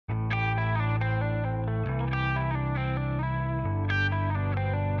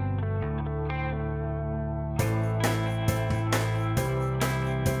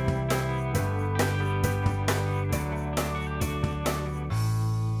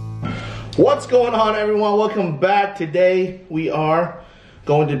What's going on, everyone? Welcome back. Today we are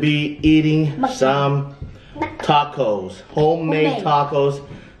going to be eating some tacos, homemade tacos.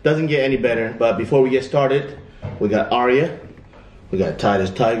 Doesn't get any better. But before we get started, we got Aria, we got Titus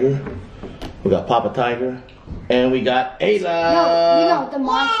Tiger, we got Papa Tiger, and we got Ayla. No, the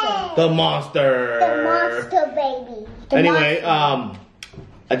monster. The monster. The monster baby. Anyway,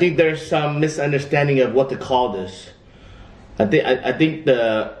 I think there's some misunderstanding of what to call this. I think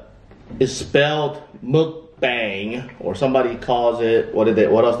it's spelled mukbang, or somebody calls it, what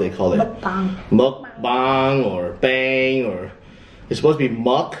else they call it? Mukbang. Mukbang or bang, or it's supposed to be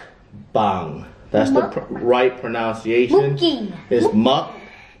mukbang. That's the right pronunciation. Mukbang. It's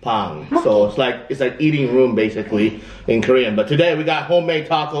mukbang. So it's like eating room basically in Korean. But today we got homemade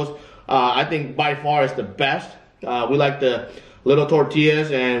tacos. I think by far it's the best. We like the little tortillas,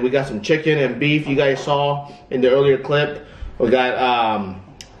 and we got some chicken and beef you guys saw in the earlier clip. We got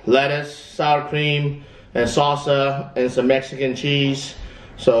lettuce, sour cream, and salsa, and some Mexican cheese.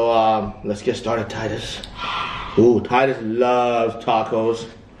 So let's get started, Titus. Ooh, Titus loves tacos.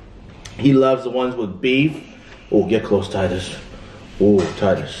 He loves the ones with beef. Ooh, get close, Titus. Ooh,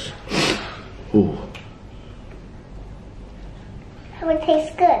 Titus. Ooh. How it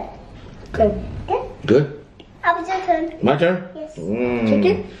tastes good. Good. Good? Good? How was your turn? My turn? Yes.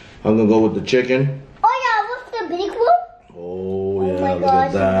 Chicken? I'm gonna go with the chicken. Oh yeah, what's the big one? Oh yeah, Oh my look gosh,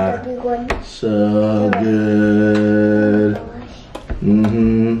 at that. the big one. So good.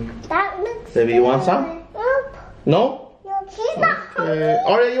 That looks Baby, you want some? Nope. No? No, she's not hungry.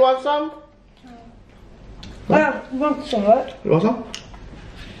 Aria, you want some? You want some what? You want some?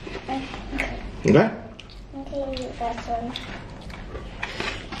 Okay. Okay, that's one.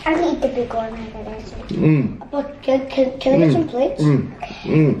 I can eat the big one. I got that one. But can I get some plates? Can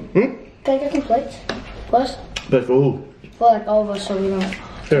I get some plates? Plus? But for who? For like all of us, so we don't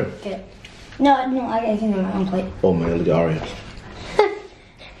Here. get. No, I can get my own plate. Oh man, look at Aria.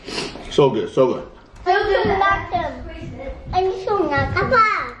 So good, so good. I need some nachos. I need some nachos. Papa.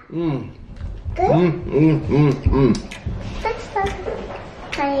 Good? That's so good.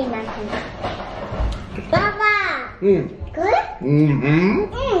 I need nachos. Papa. Good?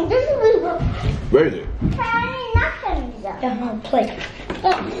 This is really good. Very good. I need nachos. Yeah, my plate.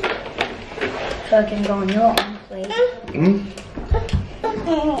 So I can go on your own plate.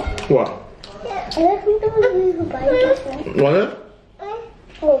 What? Want it?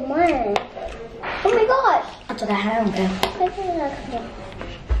 Oh my. Oh my gosh. That's what I had on there.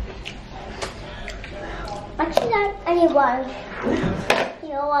 Actually, I need water. You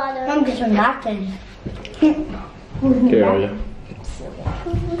know water. I'm just some napkins. Here, Aria.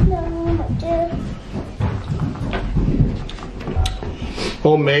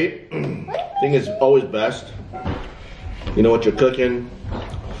 Homemade, I think it's always best. You know what you're cooking.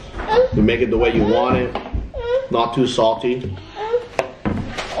 You make it the way you want it. Not too salty.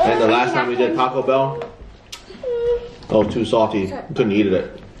 And the last time we did Taco Bell, oh, too salty. Couldn't eat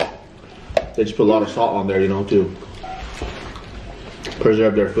it. They just put a lot of salt on there, you know, to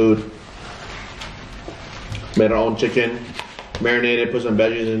preserve their food. Made our own chicken, marinated, put some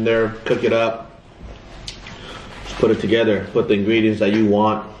veggies in there, cook it up. Just put it together, put the ingredients that you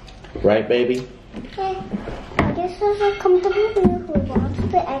want. Right, baby? Okay. This is a comfortable food who wants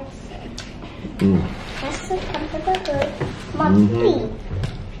the eggs. That's a comfortable food. Mom, please.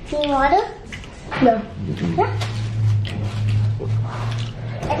 Do you want it? No. Yeah.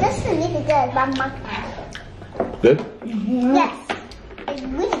 It's just really good, but Good? yes, it's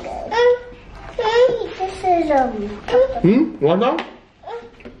really good. This is Want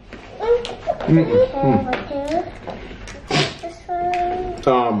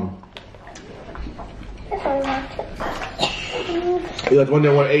some? This one. You guys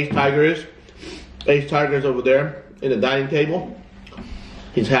wondering where Ace Tiger is? Ace Tiger is over there in the dining table.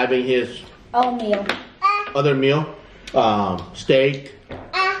 He's having his Oatmeal. other meal. Steak,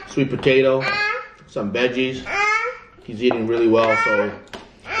 sweet potato, some veggies. He's eating really well, so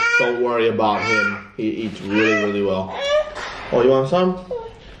don't worry about him. He eats really, really well. Oh, you want some?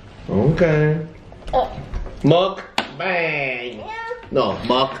 Okay. Mukbang. No,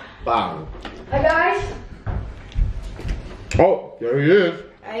 mukbang. Hi guys. Oh, there he is.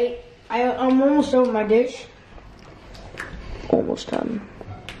 I'm almost done with my dish. Almost done.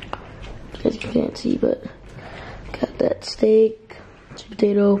 As you can't see, but got that steak, sweet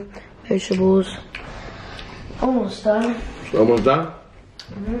potato, vegetables. Almost done. Almost done?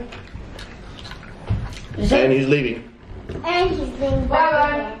 And he's leaving. And he's being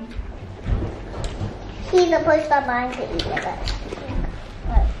bye. He's supposed to mind to eat with us.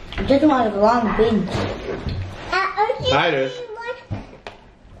 I'm taking my long beans. Titus.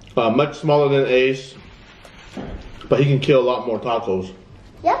 Much smaller than Ace, but he can kill a lot more tacos.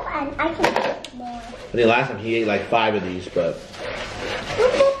 Yep, and I can eat more. I think last time he ate like 5 of these, but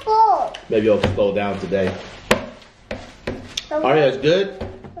Four. maybe I'll slow down today. Aria, is good?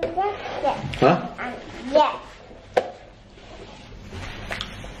 Yes. Huh? Yes.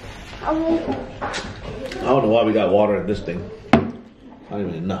 I don't know why we got water in this thing. Not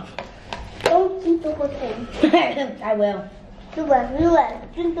even enough. Don't drink the whole thing. I will. You will.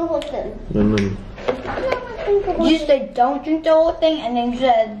 Drink the whole thing. You said don't drink the whole thing, and then you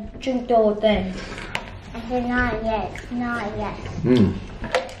said drink the whole thing. I said not yet. Not yet.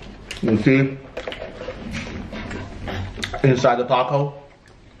 You see? Inside the taco?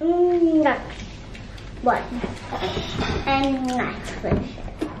 Not. What? And not delicious.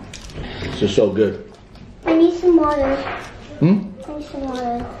 It's just so good. I need some water. Hmm? I need some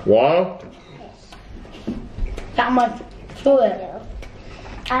water. Water? That much to it.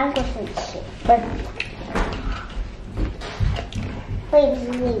 I'm going to shit. But Wait, this is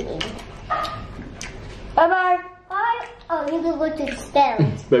leaving. bye-bye. Bye. Oh, you can go to the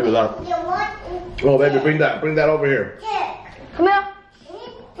stairs. Baby, loud. You want? Oh, baby, bring that over here. Come here.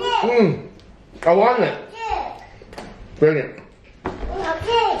 I want it. Bring it.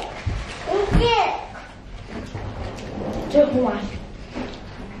 Just one.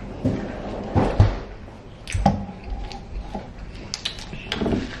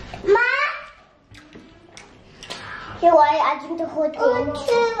 Here, I drink the whole thing.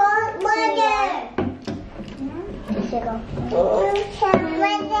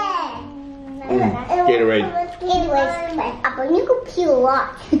 Gatorade. Apple, you could pee a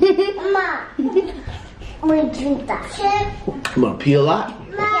lot. Mama, I'm gonna drink that. I'm gonna pee a lot.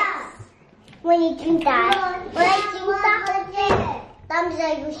 Yes. When you drink that, when I drink that, thumbs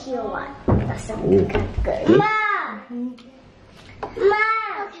up, you pee a lot. That's so good.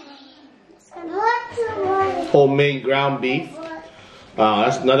 Homemade ground beef.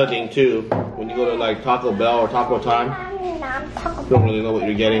 That's another thing too. When you go to like Taco Bell or Taco Time, you don't really know what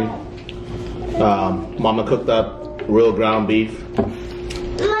you're getting. Mama cooked up real ground beef.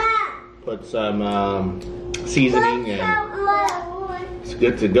 Put some seasoning and it's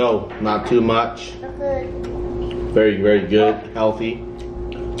good to go. Not too much. Very, very good. Healthy.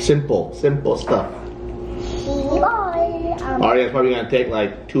 Simple stuff. Aria's probably gonna take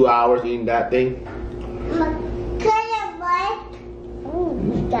like 2 hours eating that thing.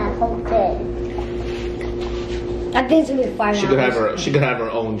 I think it's gonna be 5 hours. She could have her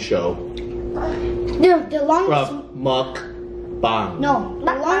own show. No, the longest Mukbang. No, the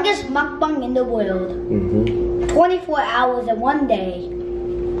longest mukbang in the world. 24 hours in one day.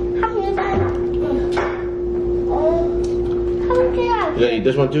 You gonna eat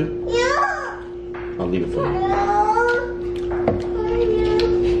this one too? Yeah. I'll leave it for you.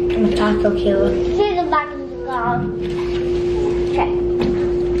 I'm a taco killer. Here's the back of the car. Okay.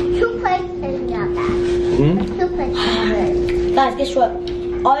 2 plates is not bad. 2 plates is good. Guys, guess what?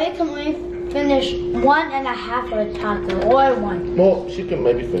 Aria can only finish 1.5 of a taco, or one. Well, she can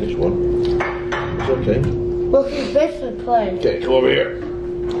maybe finish one. It's okay. Well, she's basically playing. Okay, come over here.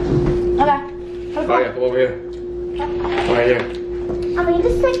 Okay. Oh yeah, come over here. Right here. I mean,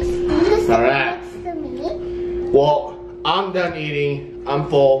 this like All right. next to me. Well, I'm done eating. I'm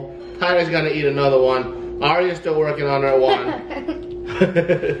full. Tyler's gonna eat another one. Aria's still working on her one.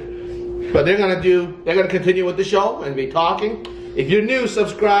 But they're gonna continue with the show and be talking. If you're new,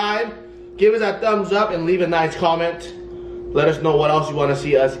 subscribe. Give us that thumbs up and leave a nice comment. Let us know what else you want to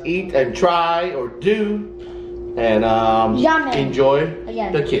see us eat and try or do. And enjoy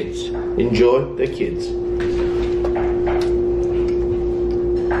the kids. Enjoy the kids.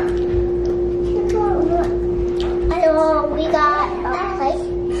 So we got a plate.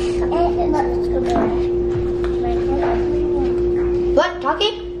 And let's go back. What?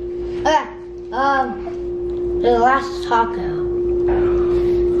 Talking? Okay. The last taco.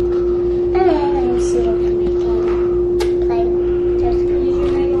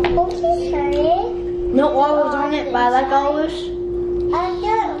 No olives on it, but I like olives.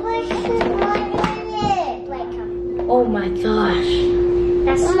 Oh my gosh.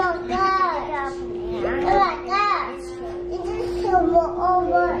 That's oh my gosh. Oh my gosh. It just killed more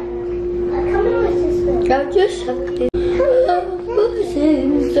over. Come on, sister. Go do something.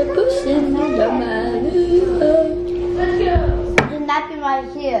 The person in the man. There's a napkin right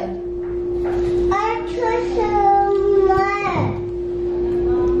here. I took some more.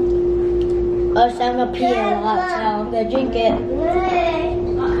 Oh, so I'm gonna pee a lot, so I'm gonna drink it.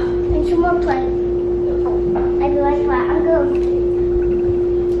 And some more plate. I do like that. I'll go.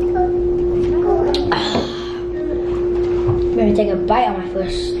 gonna take a bite on my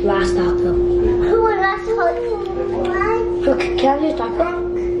last taco. Who was last one? So, can I just taco?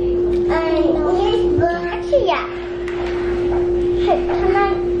 Actually, yeah. Hey, can I?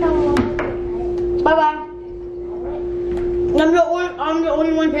 Bye bye. I'm the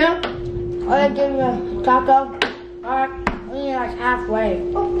only one here. I give you a taco. Alright, only like halfway.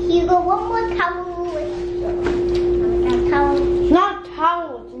 Oh, here you go. One more towel. Not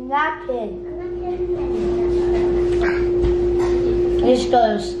towel, it's a napkin. This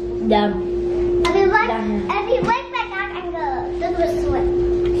goes down. I'll be right back out and go to the swim.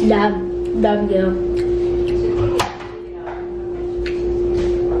 Down go.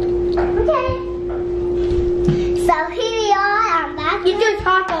 Okay. So here we are. I'm back. You do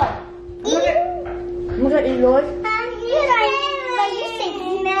taco. I'm gonna eat yours. And here I you say,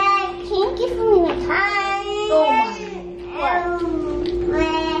 man, can you give me my time? Oh my.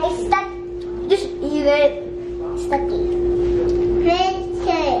 It's stuck. Just eat it. Stucky.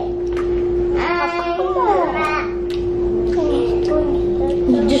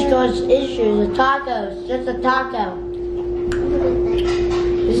 You just cause issues. A taco. It's just a taco.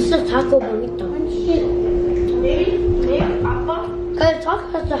 This is a taco burrito. Cause a taco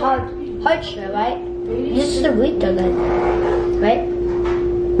has a hard shell, right? This is a burrito then, right?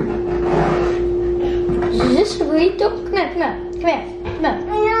 Is this a burrito? Come here. No.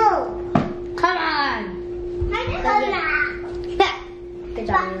 Come on. Good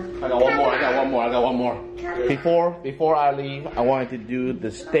job. I got one more. Before I leave, I wanted to do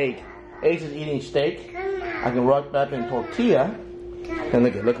the steak. Ace is eating steak. I can wrap that in tortilla. And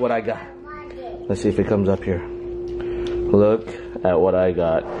look what I got. Let's see if it comes up here. Look at what I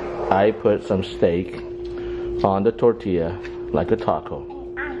got. I put some steak on the tortilla like a taco.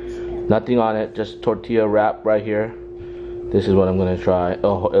 Nothing on it, just tortilla wrap right here. This is what I'm gonna try.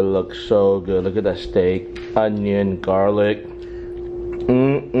 Oh, it looks so good. Look at that steak, onion, garlic.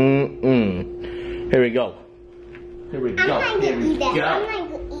 Here we go. I'm going to eat that.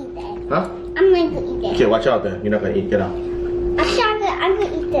 Huh? I'm going to eat that. Okay, watch out there. You're not gonna eat. Get out. Actually, I'm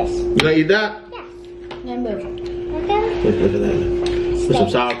going to eat this. You gonna eat that? Yes. Remember. Okay. Look at that. Put some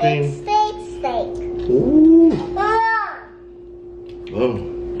sour cream. Steak. Ooh. Oh. Oh.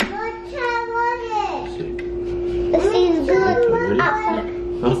 This is good.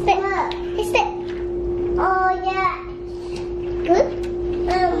 Huh? It's it. Oh yeah. Good.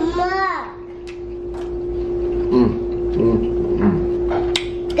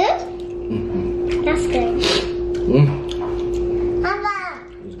 Good? That's good. Papa.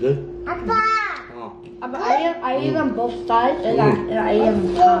 It's good? Papa. Oh. I eat on both sides and I eat on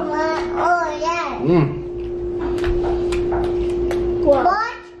top. Oh yeah.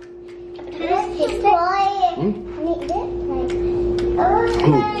 What? This is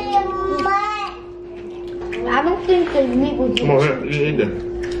I don't think the meat would be Come on, here. Eat it.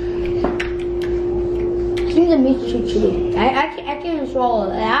 I think the meat's too chewy. I can swallow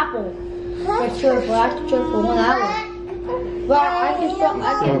an apple for sure, but I have to chew it for 1 hour. But I can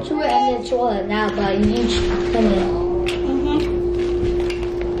chew it and then swallow it now, but you need to trim it.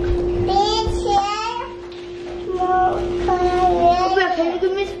 Can you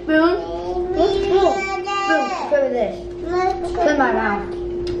give me a spoon? Spoon, play with this. Put in my mouth.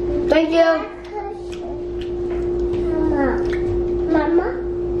 Thank you. Mama.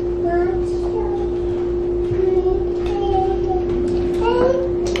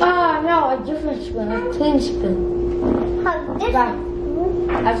 Ah, no, a different spoon, a clean spoon. I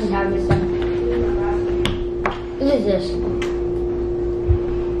just have this one. What is this?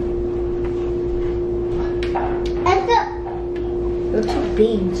 Looks like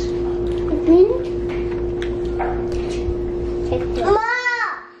beans. Beans? Mama!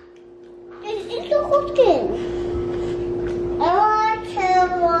 It's the cooking. I want to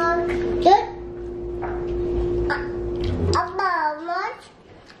work. Good? About much?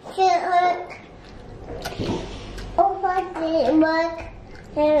 Should work. Over the work.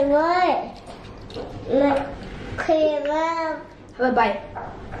 And work. Like, clear. Have a bite.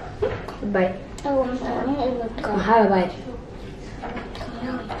 Have a bite. I want to go. Have a bite.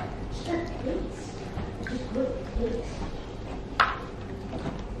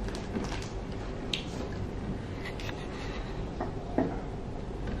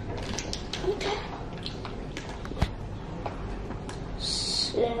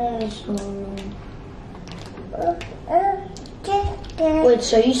 Wait,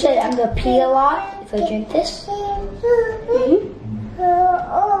 so you said I'm gonna pee a lot if I drink this?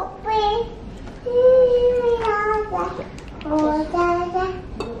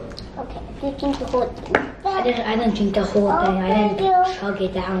 Okay, you can hold it. I I didn't drink the whole thing. I didn't chug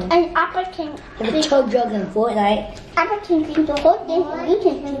it down. And Appa can I chug jug in Fortnite. Appa can drink the whole thing. We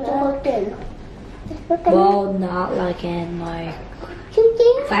can drink the whole thing. Well, not like in like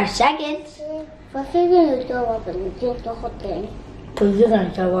 5 seconds. But if you're gonna throw up and drink the whole thing. Because you're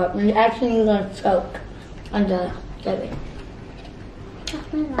gonna throw up. Actually, you're gonna choke on the jelly.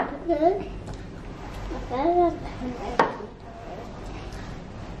 That's not good. Okay.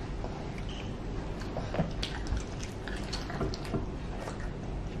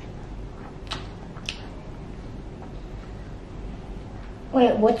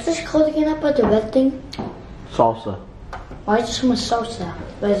 Wait, what's this called again up at the red thing? Salsa. Why is this so much salsa?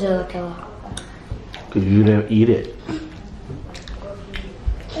 Why is it like a... Because you didn't eat it.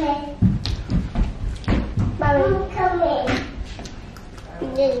 Okay. Mommy, come in.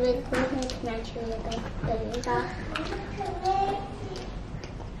 This is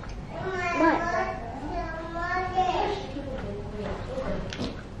what?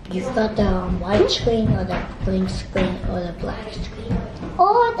 You've got the white screen or the green screen or the black screen.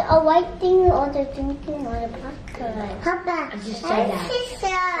 Or a white thing or the green thing or the black color. Papa, I just said that. I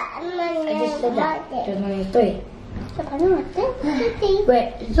just said that. There's only 3. Wait,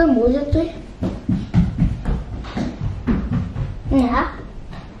 is there more than 3? Yeah.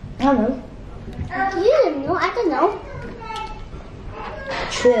 I don't know. You didn't know? I don't know.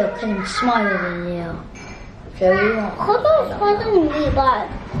 True, because I'm smarter than you. So you won't. Kodo's smarter than me, but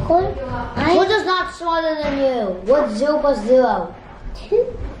Kodo's not smarter than you. What's 0 plus 0?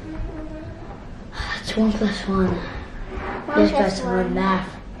 2. It's 1 plus 1. This guy's learn math.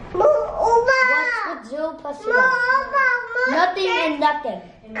 What's 0 plus 0? Nothing and nothing.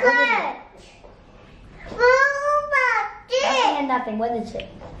 What is it? Nothing and nothing. What is it?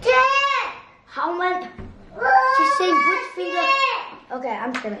 How many? She's saying which finger? Okay,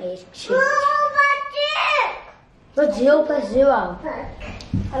 I'm just gonna ask. What's 0 plus 0?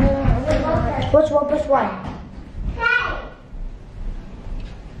 What's 1 plus 1?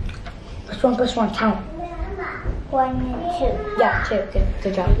 What's 1 plus 1? Count. 1 and 2. Yeah, 2.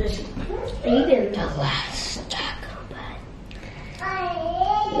 Good job. The last taco bag.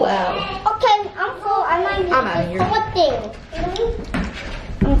 Wow. Okay, I'm full. I might need I'm out of this here. whole thing.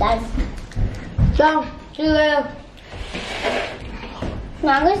 I'm done. So, see you later.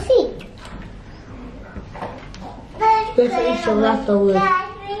 Now I'm gonna see. Let's eat the leftovers.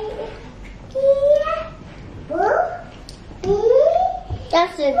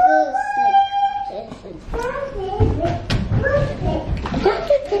 That's a good snake. I have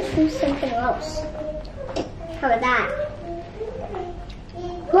to do something else. How about that?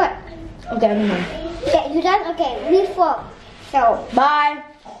 What? Okay, I'm done. Okay, you done? Okay, we full. So, Bye.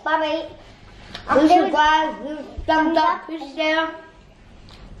 bye-bye. Please subscribe, leave thumbs up, please share.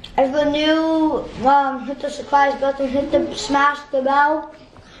 If you're new, hit the subscribe button, smash the bell,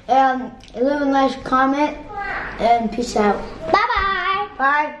 and leave a nice comment, and peace out. Bye-bye.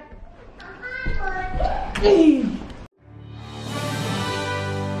 Bye.